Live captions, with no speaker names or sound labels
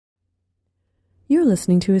You're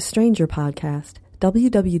listening to a Stranger podcast.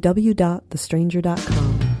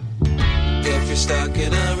 www.thestranger.com. If you're stuck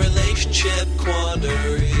in a relationship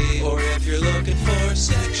quandary, or if you're looking for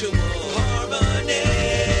sexual harmony,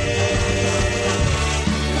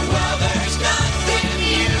 well, there's nothing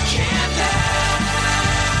you can't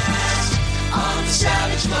ask on the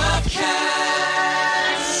Savage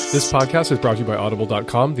Lovecast. This podcast is brought to you by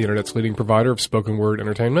Audible.com, the internet's leading provider of spoken word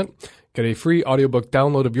entertainment. Get a free audiobook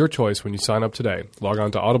download of your choice when you sign up today. Log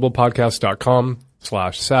on to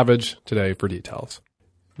audiblepodcast.com/savage today for details.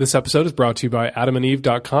 This episode is brought to you by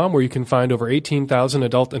adamandeve.com, where you can find over 18,000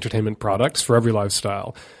 adult entertainment products for every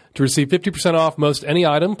lifestyle. To receive 50% off most any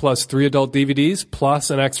item, plus 3 adult DVDs, plus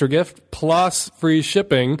an extra gift, plus free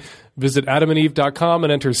shipping, visit adamandeve.com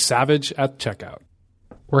and enter SAVAGE at checkout.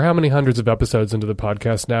 We're how many hundreds of episodes into the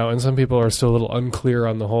podcast now, and some people are still a little unclear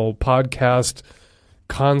on the whole podcast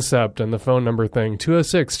concept and the phone number thing.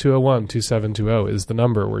 206-201-2720 is the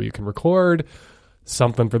number where you can record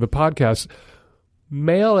something for the podcast.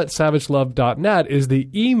 mail@savagelove.net is the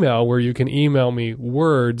email where you can email me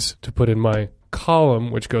words to put in my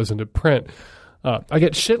column, which goes into print. I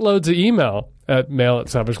get shitloads of email at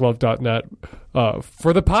mail@savagelove.net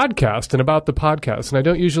for the podcast and about the podcast. And I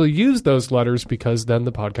don't usually use those letters because then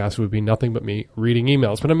the podcast would be nothing but me reading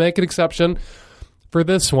emails. But I make an exception for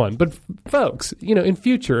this one. But folks, in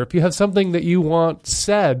future, if you have something that you want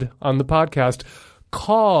said on the podcast,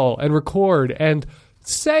 call and record and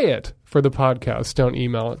say it for the podcast. Don't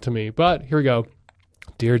email it to me. But here we go.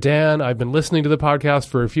 Dear Dan, I've been listening to the podcast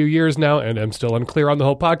for a few years now, and I'm still unclear on the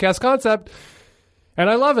whole podcast concept. And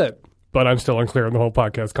I love it, but I'm still unclear on the whole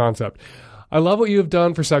podcast concept. I love what you have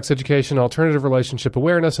done for sex education, alternative relationship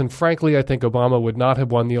awareness, and frankly, I think Obama would not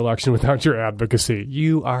have won the election without your advocacy.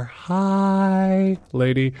 You are high,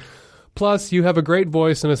 lady. Plus, you have a great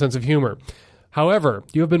voice and a sense of humor. However,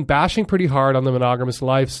 you have been bashing pretty hard on the monogamous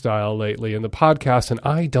lifestyle lately in the podcast, and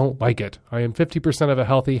I don't like it. I am 50% of a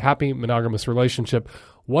healthy, happy monogamous relationship.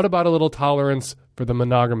 What about a little tolerance for the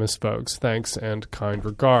monogamous folks? Thanks and kind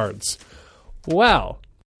regards. Wow.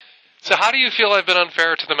 So how do you feel I've been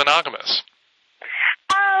unfair to the monogamous?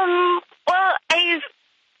 Well, I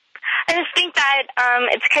just think that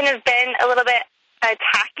it's kind of been a little bit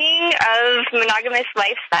attacking of monogamous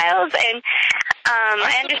lifestyles, and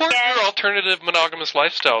I support your alternative monogamous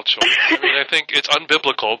lifestyle choice. I think it's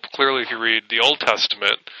unbiblical. Clearly, if you read the Old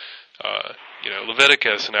Testament,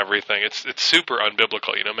 Leviticus and everything, it's super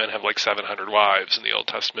unbiblical. Men have like 700 wives in the Old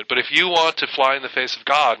Testament. But if you want to fly in the face of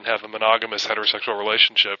God and have a monogamous heterosexual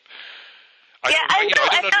relationship, I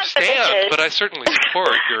don't understand, but I certainly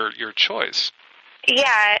support your choice.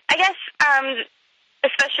 Yeah, I guess,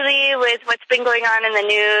 especially with what's been going on in the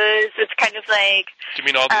news, it's kind of like... Do you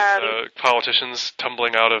mean all these politicians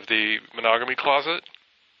tumbling out of the monogamy closet?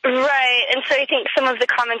 Right, and so I think some of the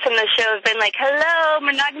comments on the show have been like, hello,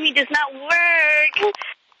 monogamy does not work.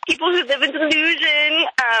 People who live in delusion.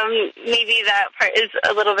 Maybe that part is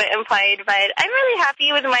a little bit implied, but I'm really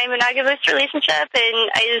happy with my monogamous relationship, and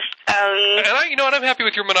I just... And I'm happy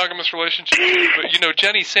with your monogamous relationship. But,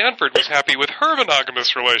 Jenny Sanford was happy with her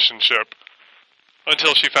monogamous relationship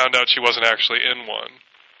until she found out she wasn't actually in one.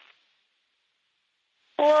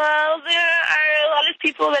 Well, there are a lot of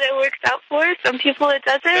people that it works out for. Some people it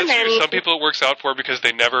doesn't. That's true. Some people it works out for because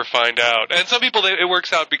they never find out. And some people it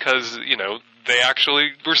works out because, they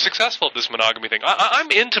actually were successful at this monogamy thing.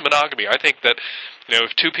 I'm into monogamy. I think that,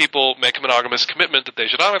 if two people make a monogamous commitment, that they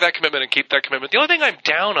should honor that commitment and keep that commitment. The only thing I'm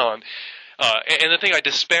down on, and the thing I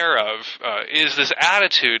despair of, is this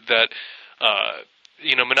attitude that,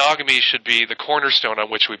 monogamy should be the cornerstone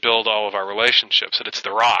on which we build all of our relationships, that it's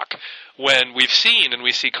the rock. When we've seen and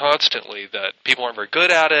we see constantly that people aren't very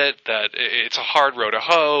good at it, that it's a hard row to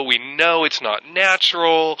hoe, we know it's not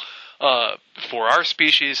natural for our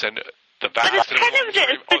species, and the vast... But it's kind of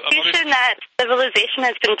the institution that civilization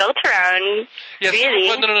has been built around, really.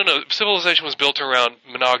 No. Civilization was built around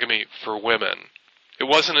monogamy for women. It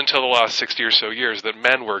wasn't until the last 60 or so years that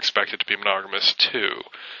men were expected to be monogamous, too.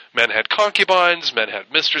 Men had concubines, men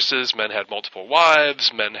had mistresses, men had multiple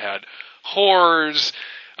wives, men had whores.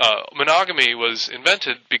 Monogamy was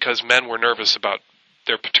invented because men were nervous about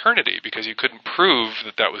their paternity, because you couldn't prove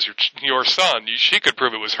that was your son. She could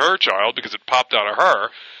prove it was her child because it popped out of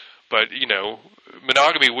her. But,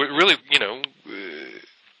 monogamy really,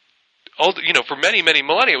 for many, many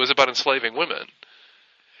millennia, it was about enslaving women.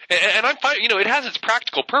 And I'm fine, it has its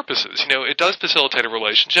practical purposes. It does facilitate a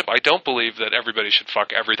relationship. I don't believe that everybody should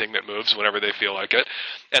fuck everything that moves whenever they feel like it.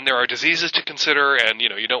 And there are diseases to consider, and,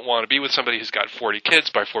 you don't want to be with somebody who's got 40 kids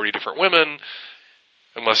by 40 different women,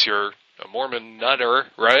 unless you're a Mormon nutter,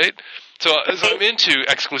 right? So I'm into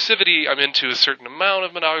exclusivity. I'm into a certain amount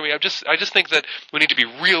of monogamy. I just think that we need to be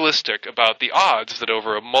realistic about the odds that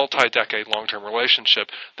over a multi-decade long-term relationship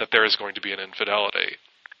that there is going to be an infidelity.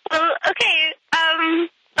 Well, okay,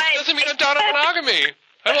 but... It doesn't mean I'm down on monogamy.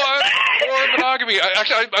 I want more monogamy.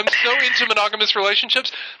 I'm so into monogamous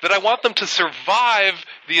relationships that I want them to survive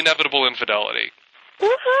the inevitable infidelity.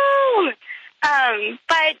 Woohoo!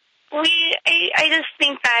 But I just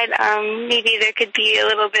think that maybe there could be a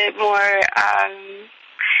little bit more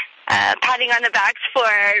patting on the backs for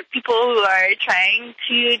people who are trying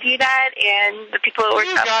to do that, and the people who work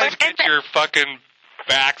You guys get your fucking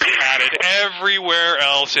backs patted everywhere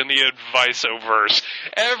else in the advice-o-verse.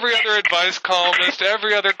 Every other advice columnist,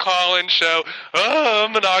 every other call-in show,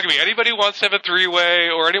 monogamy. Anybody who wants to have a three-way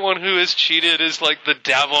or anyone who is cheated is like the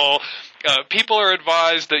devil. People are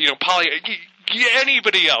advised that,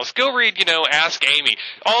 anybody else. Go read, Ask Amy.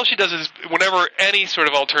 All she does is, whenever any sort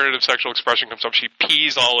of alternative sexual expression comes up, she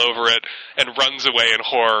pees all over it and runs away in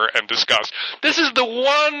horror and disgust. This is the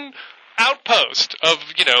one outpost of,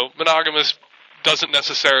 monogamous doesn't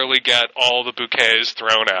necessarily get all the bouquets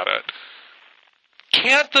thrown at it.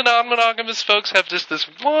 Can't the non-monogamous folks have just this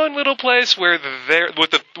one little place where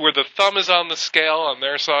the thumb is on the scale on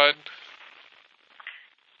their side?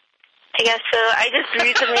 I guess so. I just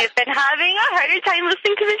recently have been having a harder time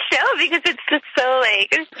listening to the show because it's just so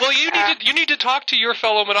Well, you need to talk to your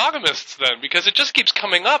fellow monogamists then, because it just keeps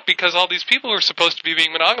coming up because all these people who are supposed to be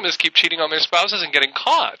being monogamous keep cheating on their spouses and getting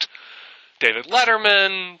caught. David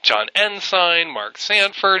Letterman, John Ensign, Mark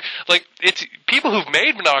Sanford, it's people who've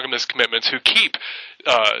made monogamous commitments who keep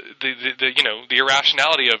the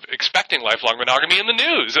irrationality of expecting lifelong monogamy in the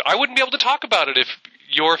news. I wouldn't be able to talk about it if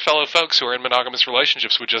your fellow folks who are in monogamous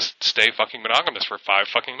relationships would just stay fucking monogamous for 5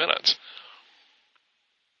 fucking minutes.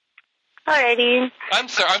 Alrighty. I'm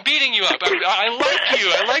sorry, I'm beating you up. I like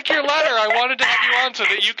you. I like your letter. I wanted to have you on so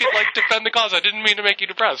that you could defend the cause. I didn't mean to make you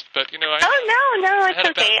depressed, but Oh no, it's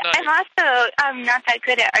okay. I'm also not that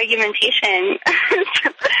good at argumentation.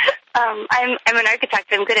 I'm an architect.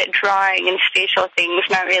 I'm good at drawing and spatial things,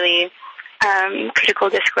 not really critical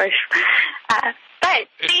discourse. But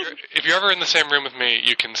if you're ever in the same room with me,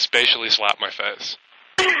 you can spatially slap my face.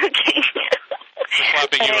 Okay.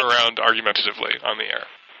 Slapping you around argumentatively on the air.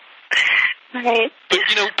 Right. But,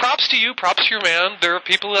 props to you, props to your man. There are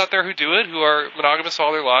people out there who do it, who are monogamous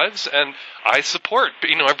all their lives, and I support.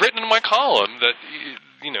 I've written in my column that,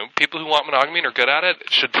 people who want monogamy and are good at it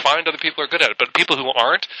should find other people who are good at it. But people who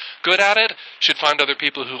aren't good at it should find other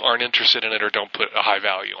people who aren't interested in it or don't put a high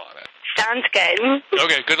value on it. Sounds good.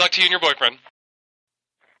 Okay, good luck to you and your boyfriend.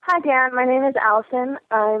 Hi, Dan. My name is Allison.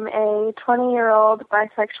 I'm a 20-year-old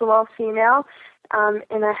bisexual female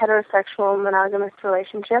in a heterosexual monogamous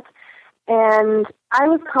relationship. And I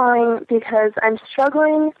was calling because I'm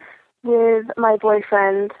struggling with my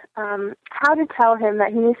boyfriend, how to tell him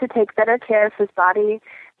that he needs to take better care of his body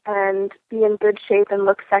and be in good shape and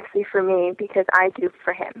look sexy for me because I do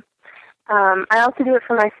for him. I also do it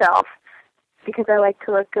for myself because I like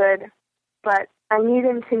to look good. But I need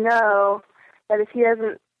him to know that if he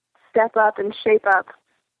doesn't step up and shape up,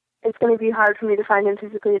 it's going to be hard for me to find him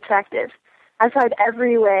physically attractive. I've tried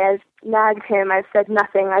every way. I've nagged him. I've said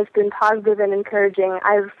nothing. I've been positive and encouraging.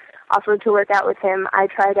 I've offered to work out with him. I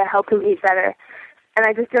try to help him eat better. And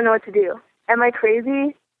I just don't know what to do. Am I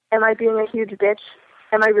crazy? Am I being a huge bitch?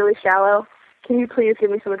 Am I really shallow? Can you please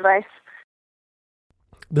give me some advice?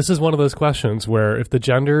 This is one of those questions where if the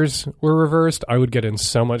genders were reversed, I would get in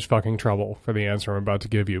so much fucking trouble for the answer I'm about to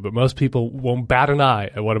give you. But most people won't bat an eye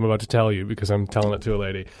at what I'm about to tell you because I'm telling it to a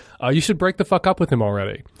lady. You should break the fuck up with him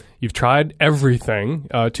already. You've tried everything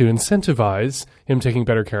to incentivize him taking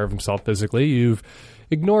better care of himself physically. You've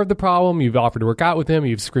ignored the problem. You've offered to work out with him.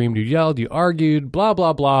 You've screamed, you yelled, you argued, blah,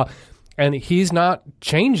 blah, blah. And he's not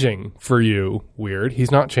changing for you. Weird.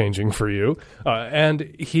 He's not changing for you.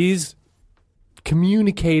 And he's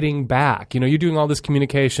communicating back. You're doing all this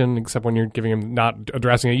communication, except when you're giving him, not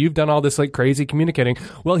addressing it. You've done all this crazy communicating.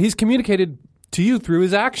 Well, he's communicated to you through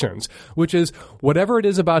his actions, which is whatever it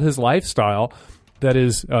is about his lifestyle that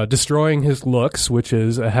is destroying his looks, which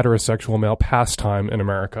is a heterosexual male pastime in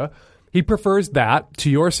America. He prefers that to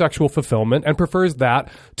your sexual fulfillment and prefers that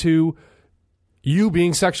to you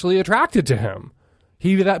being sexually attracted to him.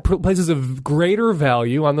 That places a greater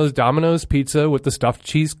value on those Domino's pizza with the stuffed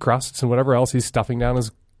cheese crusts and whatever else he's stuffing down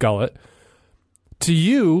his gullet to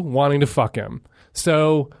you wanting to fuck him.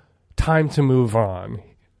 So, time to move on.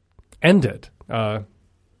 End it.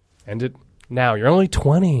 End it now. You're only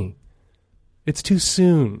 20. It's too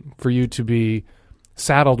soon for you to be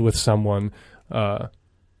saddled with someone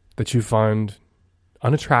that you find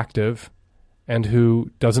unattractive and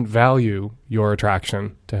who doesn't value your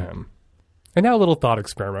attraction to him. And now a little thought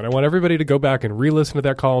experiment. I want everybody to go back and re-listen to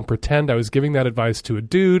that call and pretend I was giving that advice to a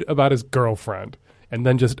dude about his girlfriend. And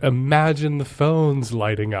then just imagine the phones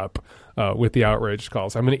lighting up with the outraged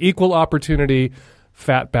calls. I'm an equal opportunity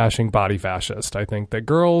fat-bashing body fascist. I think that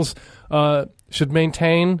girls should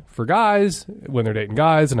maintain for guys when they're dating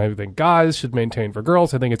guys, and I think guys should maintain for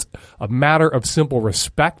girls. I think it's a matter of simple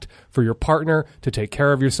respect for your partner to take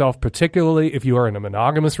care of yourself, particularly if you are in a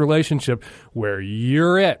monogamous relationship where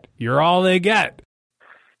you're it. You're all they get.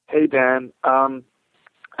 Hey, Dan. I'm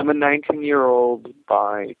a 19-year-old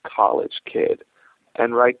bi college kid,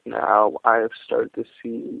 and right now I have started to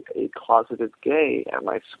see a closeted gay at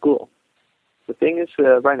my school. The thing is,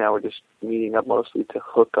 right now we're just meeting up mostly to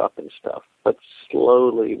hook up and stuff, but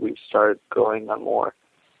slowly we've started going on more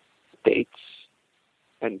dates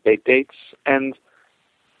and big dates, and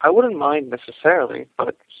I wouldn't mind necessarily,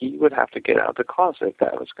 but he would have to get out of the closet if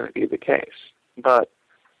that was going to be the case. But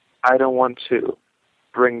I don't want to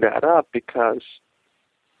bring that up because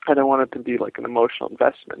I don't want it to be like an emotional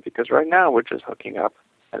investment, because right now we're just hooking up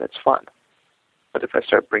and it's fun. But if I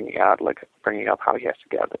start bringing up how he has to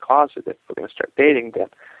get out of the closet, if we're going to start dating, then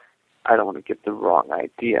I don't want to give the wrong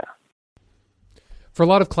idea. For a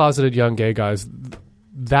lot of closeted young gay guys,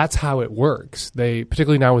 that's how it works. They,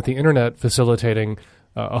 particularly now with the internet facilitating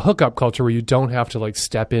a hookup culture where you don't have to like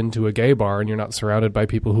step into a gay bar and you're not surrounded by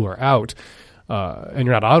people who are out, and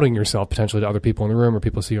you're not outing yourself potentially to other people in the room or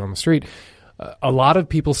people see you on the street. A lot of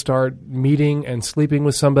people start meeting and sleeping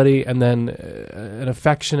with somebody, and then an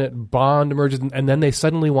affectionate bond emerges, and then they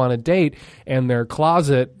suddenly want to date, and their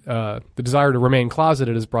closet, the desire to remain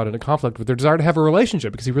closeted is brought into conflict with their desire to have a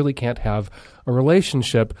relationship, because you really can't have a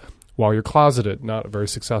relationship while you're closeted, not a very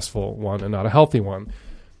successful one and not a healthy one.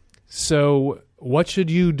 So what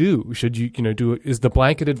should you do? Should you, is the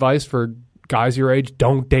blanket advice for guys your age,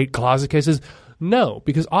 don't date closet cases? No,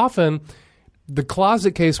 because often the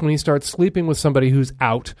closet case, when he starts sleeping with somebody who's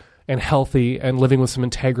out and healthy and living with some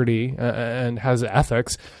integrity and has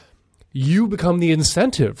ethics, you become the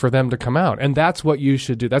incentive for them to come out. And that's what you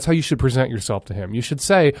should do. That's how you should present yourself to him. You should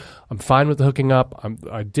say, I'm fine with the hooking up.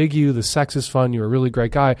 I dig you. The sex is fun. You're a really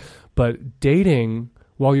great guy. But dating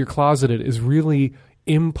while you're closeted is really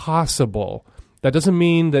impossible. That doesn't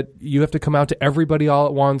mean that you have to come out to everybody all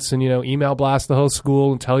at once and, email blast the whole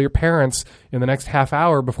school and tell your parents in the next half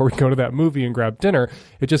hour before we go to that movie and grab dinner.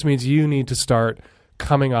 It just means you need to start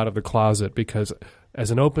coming out of the closet, because as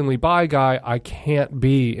an openly bi guy, I can't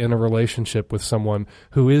be in a relationship with someone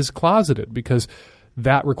who is closeted, because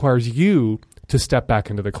that requires you to step back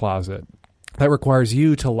into the closet. That requires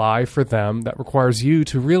you to lie for them. That requires you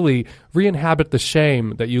to really re-inhabit the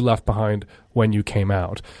shame that you left behind when you came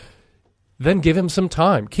out. Then give him some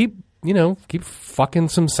time. Keep fucking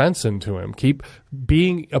some sense into him. Keep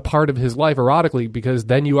being a part of his life erotically, because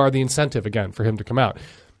then you are the incentive again for him to come out.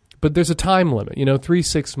 But there's a time limit,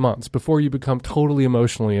 3-6 months before you become totally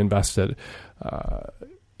emotionally invested.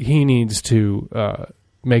 He needs to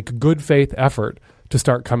make good faith effort to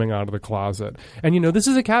start coming out of the closet. And this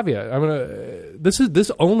is a caveat.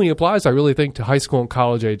 This only applies, I really think, to high school and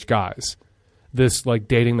college age guys. This like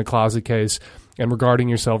dating the closet case and regarding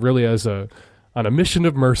yourself really as on a mission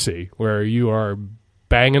of mercy, where you are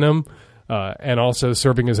banging them and also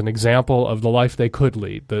serving as an example of the life they could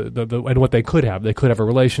lead, and what they could have. They could have a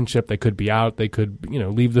relationship. They could be out. They could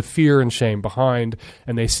leave the fear and shame behind,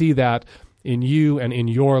 and they see that in you and in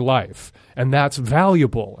your life, and that's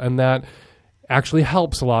valuable, and that actually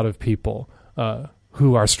helps a lot of people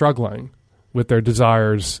who are struggling with their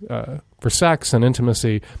desires for sex and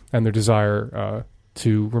intimacy and their desire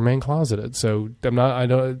to remain closeted. So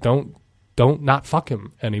don't not fuck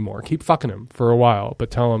him anymore. Keep fucking him for a while, but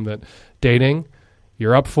tell him that dating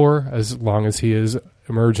you're up for as long as he is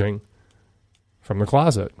emerging from the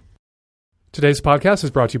closet. Today's podcast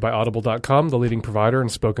is brought to you by Audible.com, the leading provider in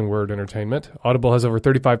spoken word entertainment. Audible has over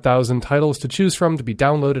 35,000 titles to choose from to be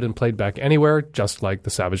downloaded and played back anywhere, just like the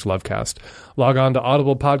Savage Lovecast. Log on to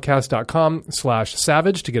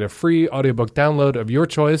audiblepodcast.com/savage to get a free audiobook download of your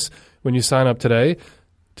choice when you sign up today.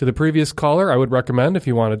 To the previous caller, I would recommend, if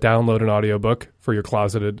you want to download an audiobook for your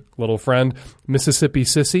closeted little friend, Mississippi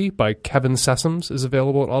Sissy by Kevin Sessoms is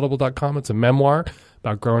available at audible.com. It's a memoir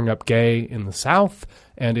about growing up gay in the South,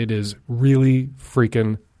 and it is really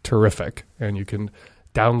freaking terrific. And you can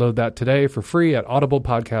download that today for free at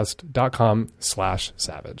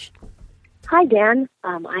audiblepodcast.com/savage. Hi, Dan.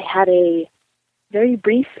 I had a very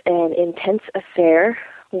brief and intense affair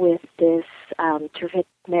with this terrific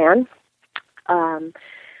man.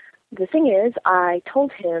 The thing is, I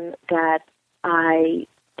told him that I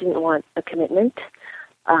didn't want a commitment,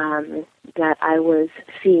 that I was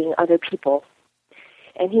seeing other people.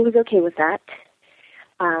 And he was okay with that.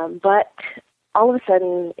 But all of a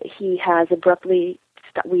sudden, he has abruptly,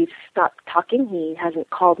 we've stopped talking. He hasn't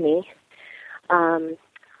called me.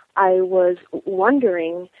 I was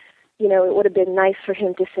wondering, you know, it would have been nice for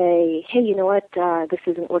him to say, hey, you know what, this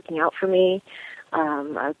isn't working out for me.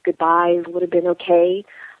 Goodbye would have been okay.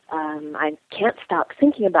 I can't stop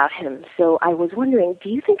thinking about him. So I was wondering, do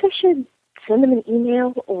you think I should send him an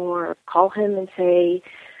email or call him and say,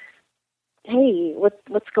 hey,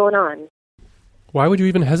 what's going on? Why would you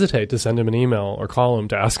even hesitate to send him an email or call him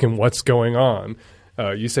to ask him what's going on?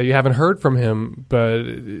 You say you haven't heard from him, but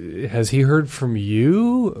has he heard from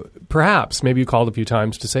you? Perhaps. Maybe you called a few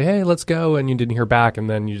times to say, hey, let's go, and you didn't hear back, and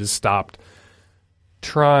then you just stopped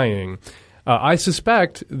trying. I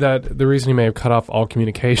suspect that the reason he may have cut off all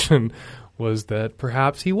communication was that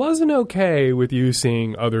perhaps he wasn't okay with you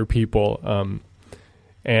seeing other people,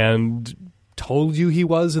 and told you he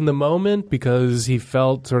was in the moment because he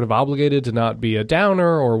felt sort of obligated to not be a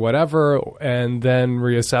downer or whatever, and then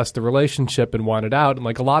reassessed the relationship and wanted out. And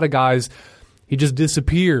like a lot of guys, he just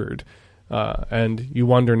disappeared. And you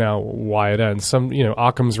wonder now why it ends. Some, you know,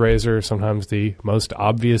 Occam's razor, sometimes the most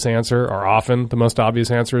obvious answer, or often the most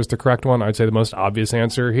obvious answer is the correct one. I'd say the most obvious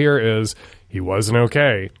answer here is he wasn't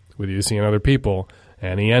okay with you seeing other people,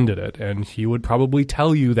 and he ended it. And he would probably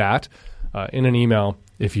tell you that in an email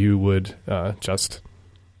if you would just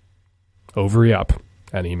ovary up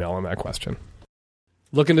and email him that question.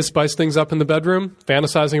 Looking to spice things up in the bedroom?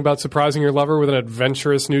 Fantasizing about surprising your lover with an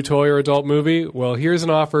adventurous new toy or adult movie? Well, here's an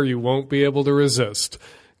offer you won't be able to resist.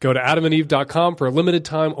 Go to adamandeve.com for a limited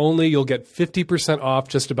time only. You'll get 50% off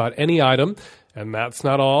just about any item. And that's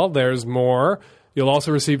not all. There's more. You'll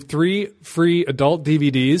also receive 3 free adult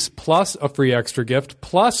DVDs, plus a free extra gift,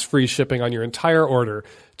 plus free shipping on your entire order.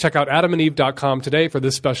 Check out adamandeve.com today for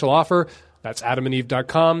this special offer. That's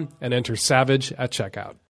adamandeve.com and enter SAVAGE at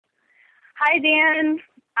checkout. Hi, Dan.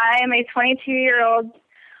 I am a 22-year-old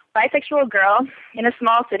bisexual girl in a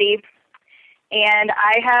small city, and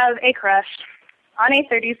I have a crush on a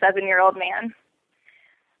 37-year-old man.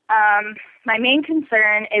 My main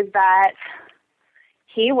concern is that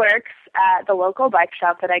he works at the local bike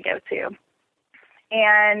shop that I go to,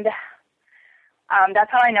 and that's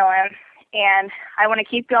how I know him, and I want to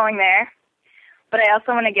keep going there, but I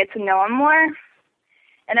also want to get to know him more.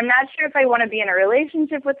 And I'm not sure if I want to be in a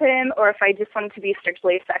relationship with him or if I just want it to be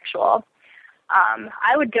strictly sexual.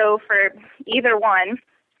 I would go for either one.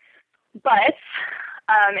 But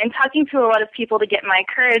in talking to a lot of people to get my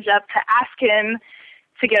courage up to ask him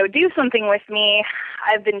to go do something with me,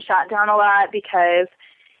 I've been shot down a lot because,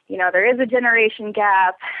 you know, there is a generation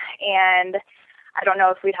gap and I don't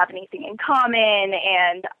know if we'd have anything in common,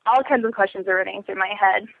 and all kinds of questions are running through my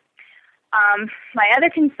head. My other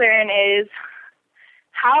concern is,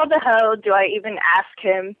 how the hell do I even ask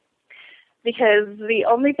him? Because the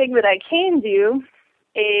only thing that I can do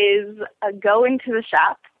is go into the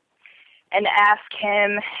shop and ask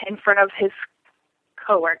him in front of his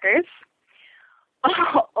coworkers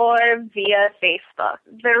or via Facebook.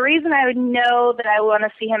 The reason I would know that I want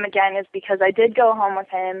to see him again is because I did go home with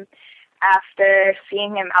him after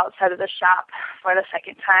seeing him outside of the shop for the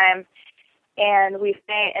second time. And we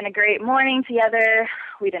spent a great morning together.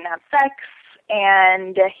 We didn't have sex.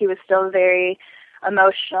 And he was still very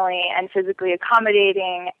emotionally and physically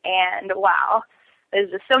accommodating. And wow, there's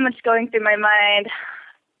just so much going through my mind.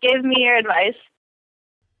 Give me your advice.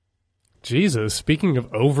 Jesus, speaking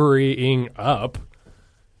of ovarying up,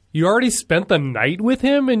 you already spent the night with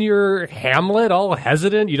him and you're Hamlet, all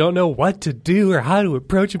hesitant. You don't know what to do or how to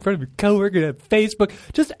approach in front of your coworker at Facebook.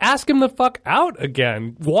 Just ask him the fuck out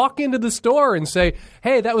again. Walk into the store and say,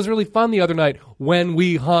 hey, that was really fun the other night when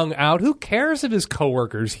we hung out. Who cares if his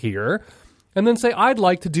coworker's here? And then say, I'd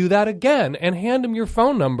like to do that again, and hand him your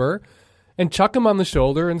phone number and chuck him on the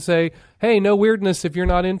shoulder and say, hey, no weirdness if you're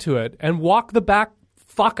not into it, and walk the back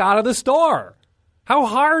fuck out of the store. How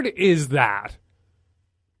hard is that?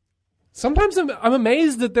 Sometimes I'm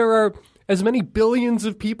amazed that there are as many billions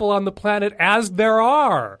of people on the planet as there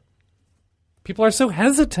are. People are so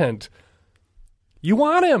hesitant. You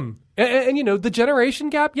want him. And you know, the generation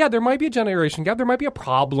gap, yeah, there might be a generation gap. There might be a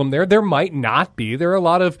problem there. There might not be. There are a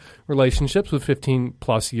lot of relationships with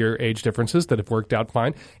 15-plus year age differences that have worked out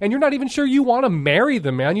fine. And you're not even sure you want to marry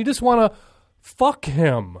the man. You just want to fuck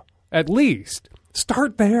him, at least.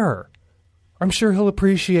 Start there. I'm sure he'll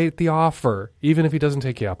appreciate the offer, even if he doesn't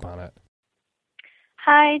take you up on it.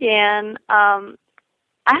 Hi, Dan. I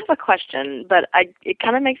have a question, but it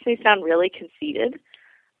kind of makes me sound really conceited.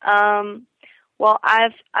 Well,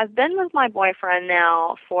 I've been with my boyfriend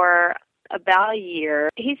now for about a year.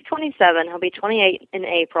 He's 27. He'll be 28 in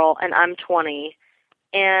April, and I'm 20.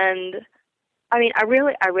 And I mean, I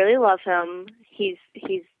really love him. He's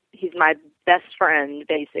my best friend,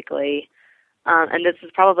 basically. And this is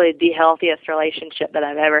probably the healthiest relationship that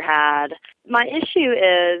I've ever had. My issue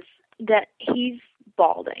is that he's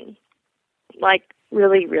balding, like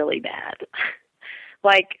really, really bad.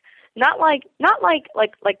 Like not like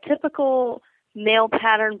typical male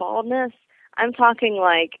pattern baldness. I'm talking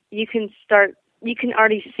like you can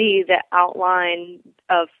already see the outline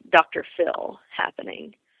of Dr. Phil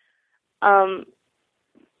happening.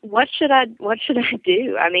 What should I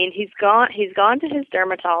do? I mean, he's gone to his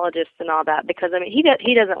dermatologist and all that, because I mean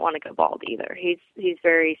he doesn't want to go bald either. He's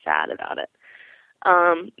very sad about it.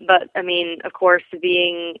 But I mean, of course,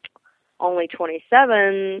 being only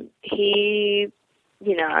 27,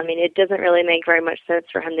 I mean, it doesn't really make very much sense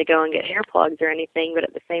for him to go and get hair plugs or anything, but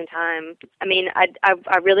at the same time, I mean,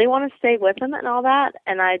 I really want to stay with him and all that,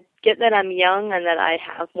 and I get that I'm young and that I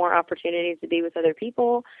have more opportunities to be with other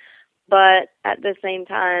people, but at the same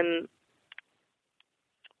time,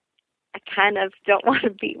 I kind of don't want to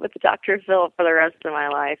be with Dr. Phil for the rest of my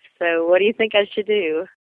life. So what do you think I should do?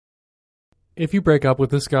 If you break up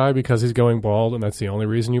with this guy because he's going bald and that's the only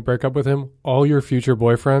reason you break up with him, all your future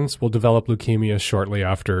boyfriends will develop leukemia shortly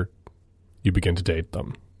after you begin to date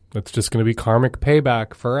them. That's just going to be karmic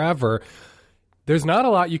payback forever. There's not a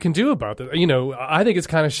lot you can do about it. You know, I think it's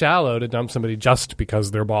kind of shallow to dump somebody just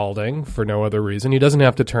because they're balding for no other reason. He doesn't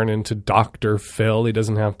have to turn into Dr. Phil. He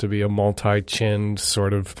doesn't have to be a multi-chinned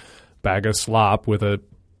sort of bag of slop with a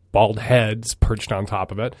bald head perched on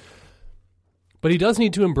top of it. But he does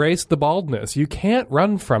need to embrace the baldness. You can't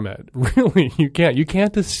run from it. Really, you can't. You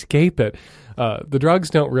can't escape it. The drugs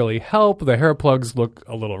don't really help. The hair plugs look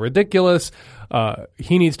a little ridiculous.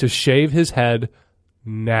 He needs to shave his head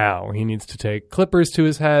now. He needs to take clippers to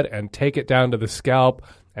his head and take it down to the scalp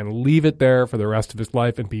and leave it there for the rest of his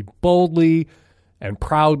life and be boldly and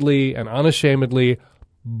proudly and unashamedly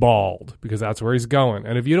bald, because that's where he's going.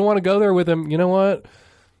 And if you don't want to go there with him, you know what?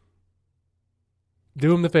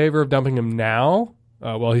 Do him the favor of dumping him now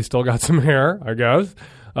while he's still got some hair, I guess,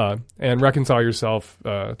 and reconcile yourself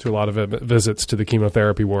to a lot of visits to the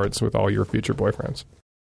chemotherapy wards with all your future boyfriends.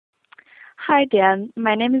 Hi, Dan.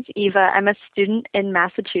 My name is Eva. I'm a student in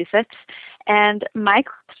Massachusetts, and my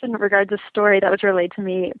question regards a story that was relayed to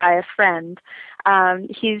me by a friend.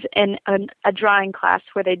 He's in a drawing class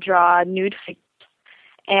where they draw nude figures,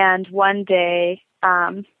 and one day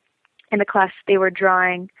in the class they were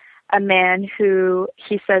drawing a man who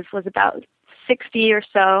he says was about 60 or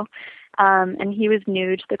so, and he was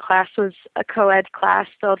nude. The class was a co-ed class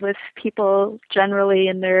filled with people generally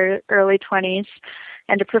in their early 20s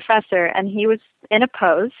and a professor, and he was in a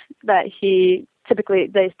pose that they typically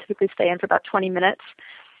stay in for about 20 minutes,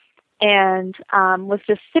 and was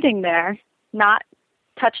just sitting there, not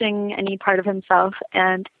touching any part of himself,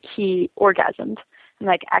 and he orgasmed, and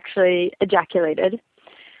actually ejaculated.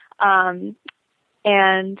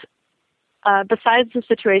 Besides the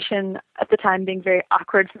situation at the time being very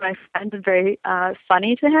awkward for my friend and very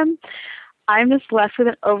funny to him, I'm just left with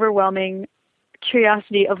an overwhelming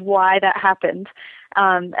curiosity of why that happened,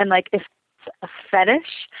 and if it's a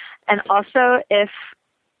fetish, and also if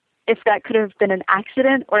that could have been an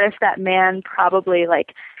accident, or if that man probably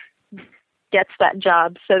gets that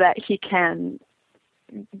job so that he can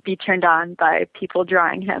be turned on by people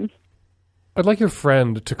drawing him. I'd like your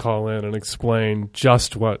friend to call in and explain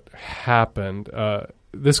just what happened.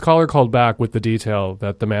 This caller called back with the detail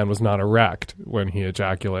that the man was not erect when he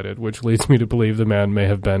ejaculated, which leads me to believe the man may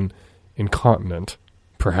have been incontinent,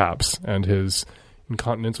 perhaps, and his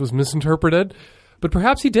incontinence was misinterpreted. But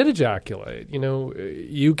perhaps he did ejaculate. You know,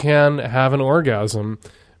 you can have an orgasm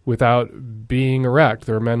without being erect.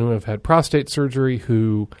 There are men who have had prostate surgery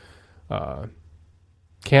who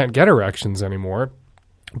can't get erections anymore,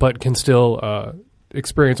 but can still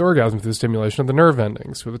experience orgasm through the stimulation of the nerve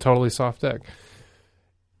endings with a totally soft dick.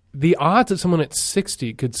 The odds that someone at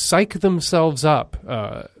 60 could psych themselves up,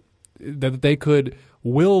 that they could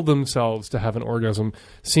will themselves to have an orgasm,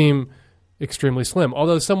 seem extremely slim.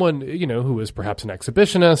 Although someone, who was perhaps an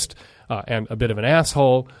exhibitionist and a bit of an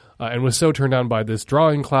asshole and was so turned on by this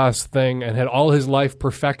drawing class thing and had all his life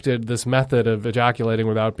perfected this method of ejaculating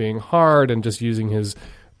without being hard and just using his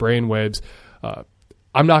brain waves,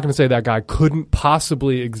 I'm not going to say that guy couldn't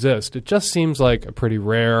possibly exist. It just seems like a pretty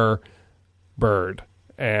rare bird,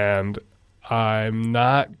 and I'm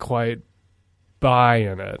not quite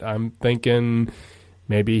buying it. I'm thinking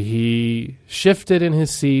maybe he shifted in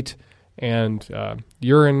his seat and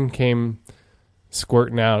urine came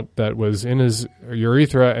squirting out that was in his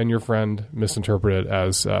urethra, and your friend misinterpreted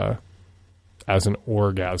as an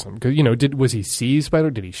orgasm? Because, you know, was he seized by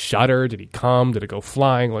it? Did he shudder? Did he come? Did it go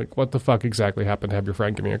flying? Like, what the fuck exactly happened? Have your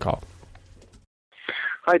friend give me a call.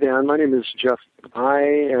 Hi, Dan. My name is Jeff. I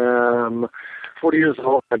am 40 years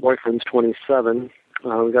old. My boyfriend's 27.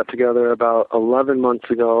 We got together about 11 months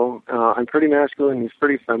ago. I'm pretty masculine. He's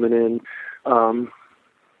pretty feminine.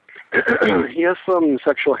 He has some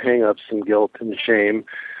sexual hang-ups and guilt and shame,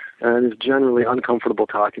 and is generally uncomfortable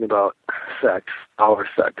talking about sex, our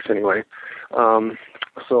sex anyway.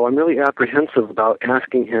 So I'm really apprehensive about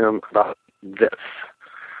asking him about this.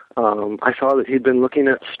 I saw that he'd been looking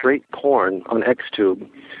at straight porn on XTube.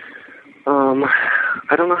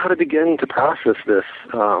 I don't know how to begin to process this.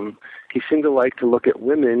 He seemed to like to look at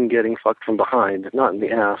women getting fucked from behind, not in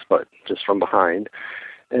the ass, but just from behind.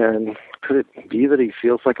 And could it be that he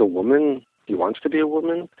feels like a woman? He wants to be a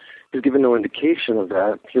woman? He's given no indication of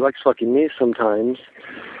that. He likes fucking me sometimes.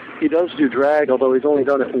 He does do drag, although he's only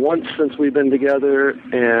done it once since we've been together.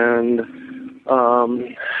 And,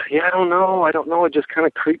 I don't know. It just kind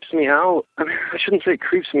of creeps me out. I mean, I shouldn't say it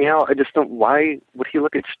creeps me out. I just don't, why would he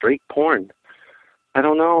look at straight porn? I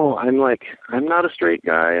don't know. I'm not a straight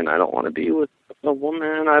guy, and I don't want to be with a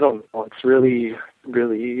woman. I don't know. It's really,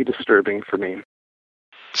 really disturbing for me.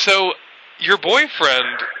 So, your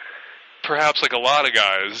boyfriend, perhaps like a lot of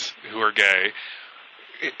guys who are gay,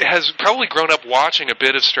 has probably grown up watching a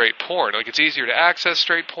bit of straight porn. Like, it's easier to access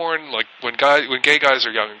straight porn. Like, when gay guys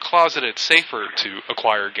are young and closeted, it's safer to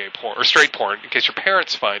acquire gay porn, or straight porn, in case your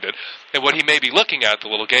parents find it. And what he may be looking at, the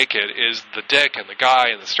little gay kid, is the dick and the guy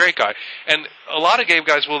and the straight guy. And a lot of gay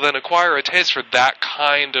guys will then acquire a taste for that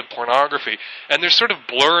kind of pornography. And they're sort of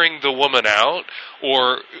blurring the woman out,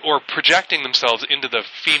 or projecting themselves into the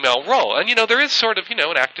female role. And, you know, there is sort of, you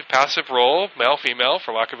know, an active-passive role, male-female,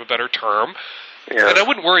 for lack of a better term. Yeah. And I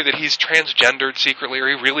wouldn't worry that he's transgendered secretly, or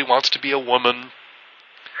he really wants to be a woman,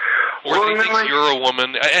 or that he thinks you're a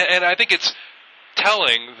woman. And I think it's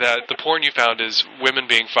telling that the porn you found is women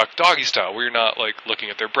being fucked doggy style, where you're not, like, looking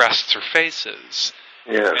at their breasts or faces.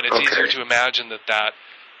 Yeah, and it's easier to imagine that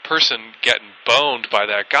person getting boned by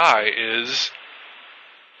that guy is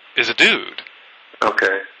a dude.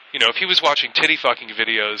 Okay. You know, if he was watching titty fucking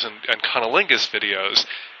videos and cunnilingus videos,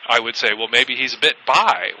 I would say, well, maybe he's a bit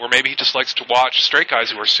bi, or maybe he just likes to watch straight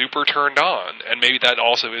guys who are super turned on, and maybe that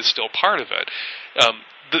also is still part of it.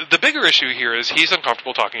 The bigger issue here is he's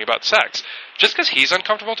uncomfortable talking about sex. Just because he's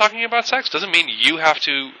uncomfortable talking about sex doesn't mean you have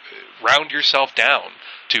to round yourself down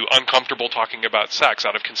to uncomfortable talking about sex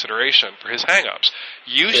out of consideration for his hang-ups.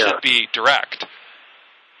 You should be direct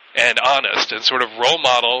and honest, and sort of role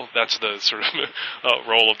model. That's the sort of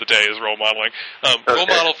role of the day, is role modeling. Role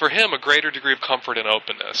model for him a greater degree of comfort and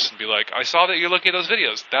openness, and be like, I saw that you're looking at those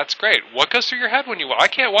videos. That's great. What goes through your head when I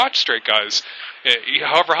can't watch straight guys,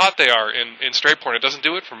 however hot they are in straight porn. It doesn't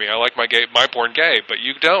do it for me. I like my porn gay, but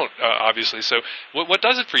you don't, obviously. So what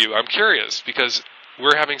does it for you? I'm curious, because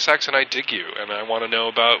we're having sex and I dig you, and I want to know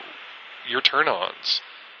about your turn-ons.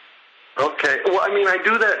 Okay. Well, I mean, I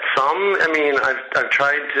do that some. I mean, I've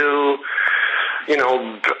tried to, you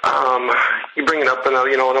know, you bring it up in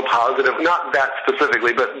a positive, not that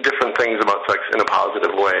specifically, but different things about sex in a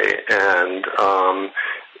positive way, and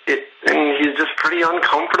he's just pretty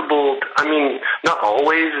uncomfortable. I mean, not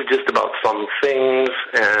always, just about some things.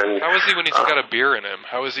 And how is he when he's got a beer in him?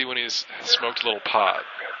 How is he when he's smoked a little pot?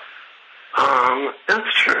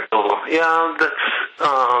 That's true. Yeah,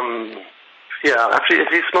 that's. Yeah, actually, if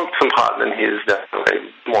he smoked some pot, then he's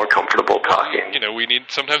definitely more comfortable talking. You know,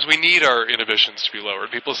 sometimes we need our inhibitions to be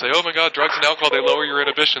lowered. People say, oh my God, drugs and alcohol, they lower your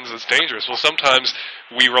inhibitions, it's dangerous. Well, sometimes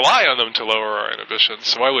we rely on them to lower our inhibitions.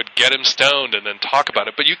 So I would get him stoned and then talk about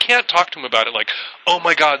it. But you can't talk to him about it like, oh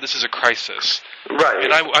my God, this is a crisis. Right.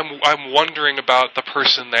 And I'm wondering about the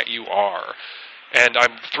person that you are. And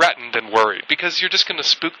I'm threatened and worried, because you're just going to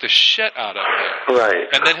spook the shit out of him. Right.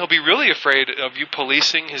 And then he'll be really afraid of you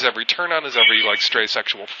policing his every turn-on, his every, stray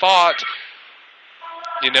sexual thought.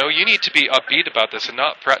 You know, you need to be upbeat about this and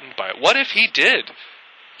not threatened by it. What if he did?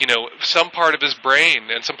 You know, some part of his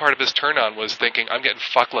brain and some part of his turn-on was thinking, I'm getting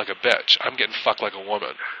fucked like a bitch. I'm getting fucked like a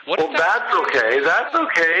woman. That's okay. That's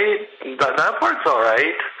okay. That part's all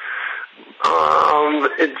right.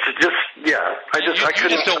 It's just, I couldn't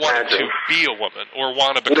just don't want him to be a woman or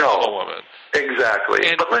want to become a woman.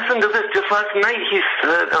 Exactly. But listen to this. Just last night he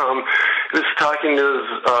said, he was talking to his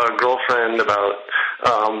girlfriend about,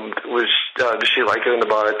 does she like it in the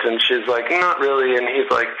butt? And she's like, not really. And he's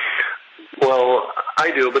like, well,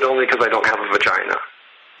 I do, but only because I don't have a vagina.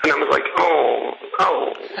 And I was like, oh.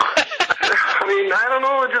 I mean, I don't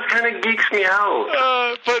know. It just kind of geeks me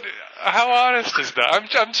out. But How honest is that?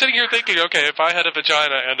 I'm sitting here thinking, okay, if I had a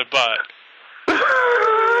vagina and a butt,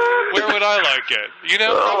 where would I like it? You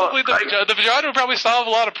know, probably the vagina would probably solve a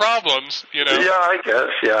lot of problems, you know? Yeah, I guess,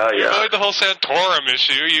 yeah. Avoid the whole Santorum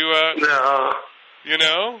issue, No. You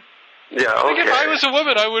know? Yeah, I think if I was a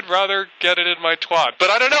woman, I would rather get it in my twat. But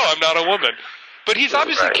I don't know, I'm not a woman. But he's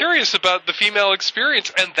obviously curious about the female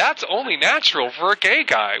experience, and that's only natural for a gay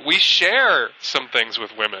guy. We share some things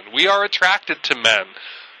with women. We are attracted to men.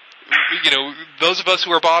 You know, those of us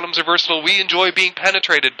who are bottoms or versatile, we enjoy being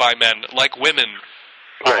penetrated by men like women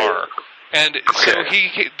are. And so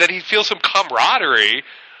he feels some camaraderie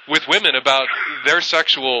with women about their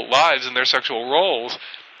sexual lives and their sexual roles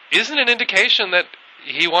isn't an indication that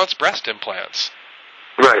he wants breast implants.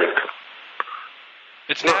 Right.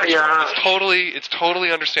 It's natural. Yeah. It's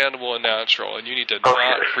totally understandable and natural, and you need to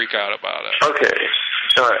not freak out about it. Okay.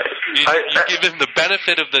 All right. You give him the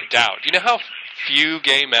benefit of the doubt. You know how few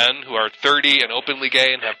gay men who are 30 and openly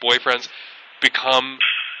gay and have boyfriends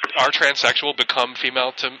are transsexual, become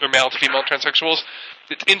male to female transsexuals?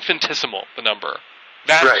 It's infinitesimal, the number.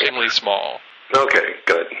 Vanishingly small. Okay,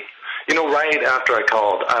 good. You know, right after I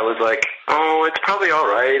called, I was like, oh, it's probably all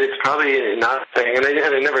right. It's probably not a thing. And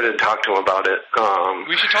I never did talk to him about it.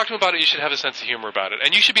 We should talk to him about it. You should have a sense of humor about it.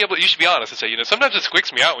 And you should be honest and say, you know, sometimes it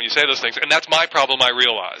squicks me out when you say those things, and that's my problem, I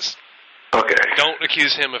realize. Okay. Don't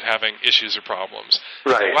accuse him of having issues or problems.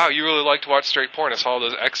 Right. So, wow, you really like to watch straight porn. I saw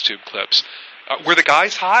those X-Tube clips. Were the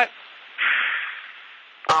guys hot?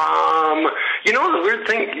 You know, the weird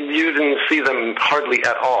thing, you didn't see them hardly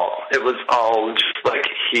at all. It was all just like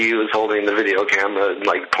he was holding the video camera and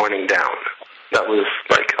like pointing down. That was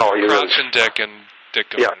like all you Crotch and dick and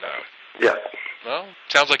dick going out. Yeah. Well,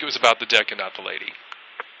 sounds like it was about the dick and not the lady.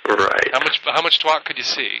 Right. How much twat could you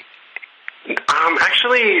see?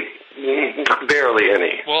 Actually, barely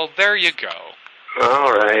any. Well, there you go.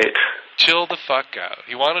 All right. Chill the fuck out.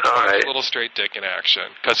 He wanted to watch a little straight dick in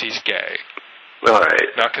action because he's gay. All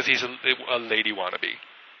right. Not because he's a lady wannabe.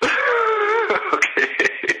 Okay.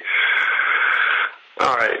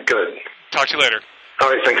 All right, good. Talk to you later. All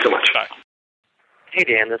right, thanks so much. Bye. Hey,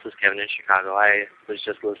 Dan, this is Kevin in Chicago. I was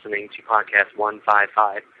just listening to podcast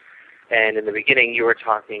 155, and in the beginning you were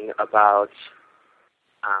talking about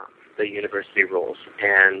the university rules,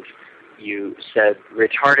 and you said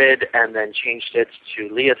retarded and then changed it to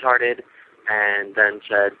leotarded, and then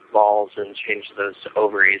said balls and changed those to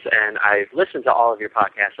ovaries. And I've listened to all of your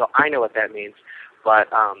podcasts, so I know what that means. But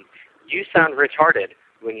you sound retarded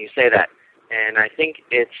when you say that. And I think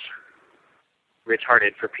it's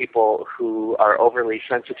retarded for people who are overly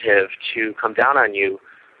sensitive to come down on you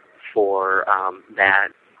for that.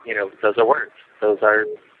 You know, those are words.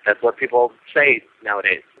 That's what people say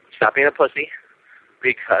nowadays. Stop being a pussy,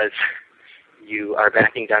 because you are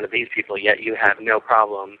backing down to these people, yet you have no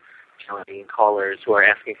problem telling callers who are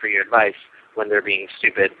asking for your advice when they're being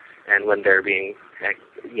stupid and when they're being,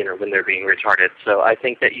 when they're being retarded. So I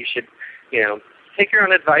think that you should, take your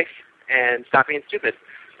own advice and stop being stupid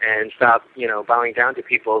and stop, bowing down to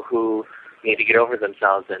people who need to get over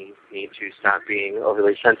themselves and need to stop being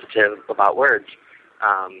overly sensitive about words,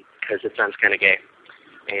 because it sounds kind of gay.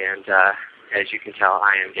 And as you can tell,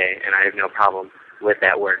 I am gay, and I have no problem with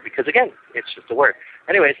that word because, again, it's just a word.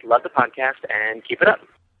 Anyways, love the podcast and keep it up.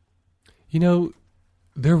 You know,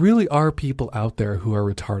 there really are people out there who are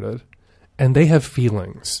retarded, and they have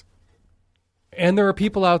feelings. And there are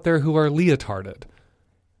people out there who are leotarded,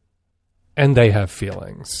 and they have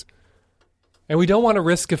feelings. And we don't want to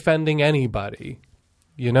risk offending anybody,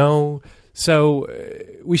 So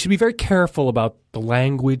we should be very careful about the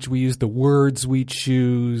language we use, the words we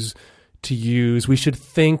choose to use. We should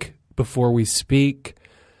think before we speak.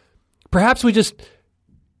 Perhaps we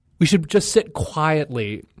should just sit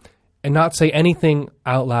quietly and not say anything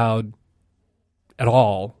out loud at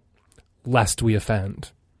all, lest we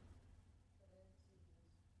offend.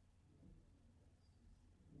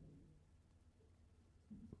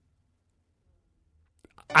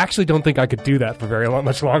 I actually don't think I could do that for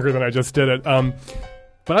much longer than I just did it. But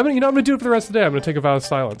I'm going to do it for the rest of the day. I'm going to take a vow of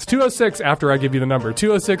silence. 206 after I give you the number.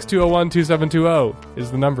 206-201-2720 is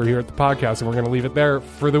the number here at the podcast, and we're going to leave it there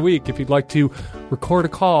for the week. If you'd like to record a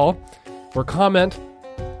call or comment,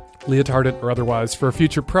 leotarded or otherwise, for a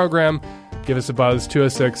future program, give us a buzz,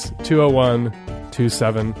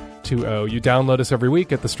 206-201-2720. You download us every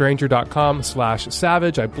week at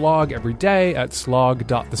thestranger.com/savage. I blog every day at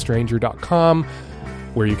slog.thestranger.com,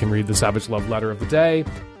 where you can read the Savage Love Letter of the Day.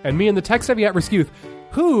 And me and the tech-savvy at-risk youth,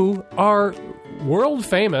 who are world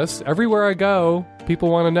famous. Everywhere I go, people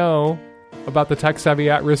want to know about the tech-savvy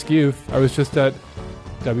at-risk youth. I was just at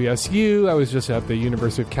WSU. I was just at the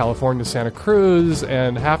University of California, Santa Cruz,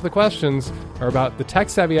 and half the questions are about the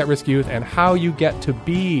tech-savvy at-risk youth and how you get to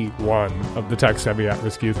be one of the tech-savvy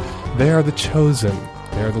at-risk youth. They are the chosen.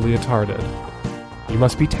 They are the leotarded. You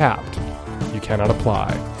must be tapped. You cannot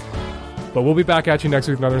apply. But we'll be back at you next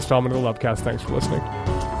week with another installment of the Lovecast. Thanks for listening.